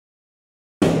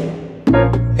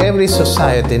Every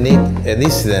society needs a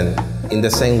dissident in the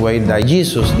same way that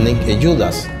Jesus needs a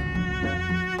Judas.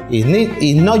 If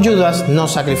no Judas, no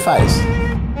sacrifice.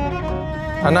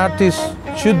 An artist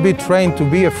should be trained to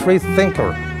be a free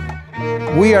thinker.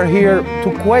 We are here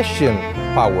to question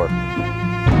power.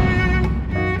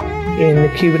 In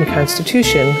the Cuban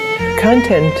Constitution,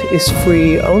 content is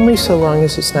free only so long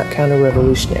as it's not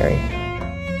counter-revolutionary.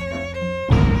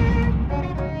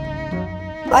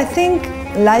 I think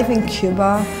life in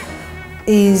Cuba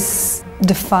is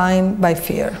defined by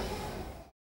fear.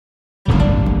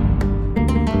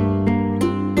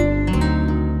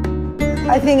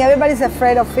 I think everybody's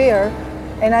afraid of fear,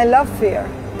 and I love fear.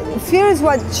 Fear is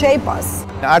what shapes us.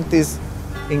 Artists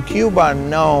in Cuba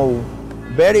know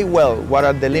very well what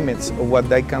are the limits of what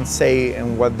they can say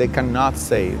and what they cannot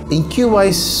say. In Cuba,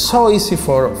 it's so easy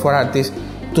for artists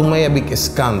to make a big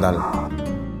scandal.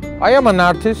 I am an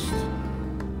artist.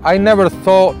 I never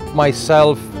thought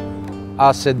myself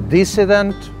as a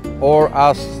dissident or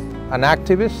as an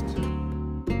activist.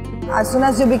 As soon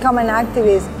as you become an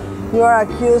activist, you are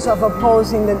accused of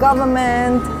opposing the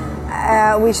government,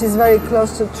 which is very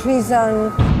close to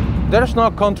treason. There's no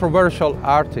controversial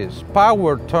artists.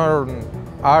 Power turns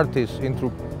artists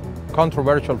into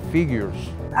controversial figures.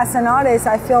 As an artist,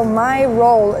 I feel my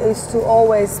role is to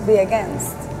always be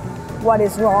against what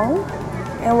is wrong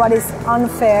and what is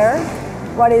unfair,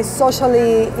 what is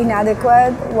socially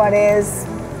inadequate, what is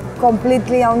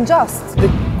completely unjust. The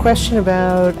question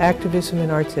about activism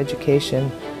and arts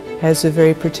education has a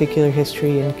very particular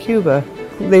history in Cuba.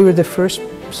 They were the first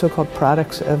so-called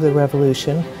products of the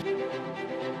revolution.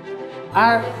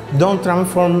 Art don't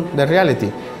transform the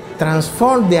reality,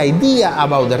 transform the idea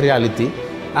about the reality,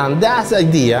 and that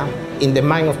idea in the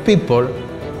mind of people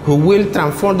who will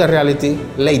transform the reality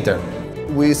later.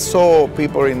 We saw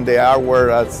people in the art world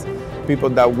as people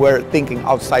that were thinking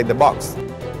outside the box.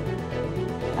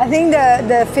 I think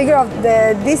the figure of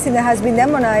the dissident has been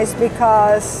demonized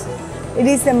because it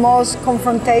is the most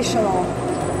confrontational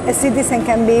a citizen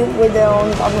can be with their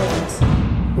own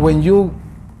government. When you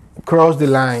cross the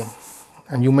line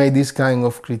and you make this kind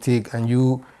of critique and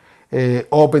you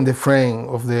open the frame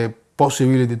of the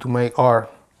possibility to make art,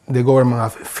 the government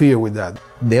has fear with that.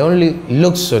 The only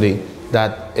luxury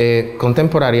that a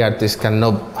contemporary artist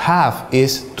cannot have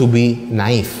is to be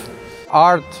naive.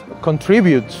 Art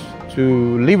contributes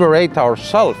to liberate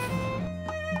ourselves.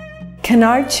 Can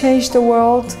art change the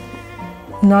world?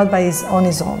 Not on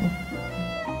its own.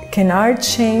 Can art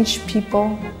change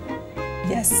people?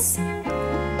 Yes.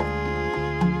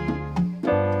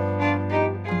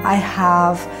 I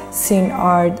have seen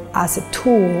art as a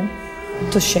tool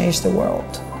to change the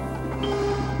world.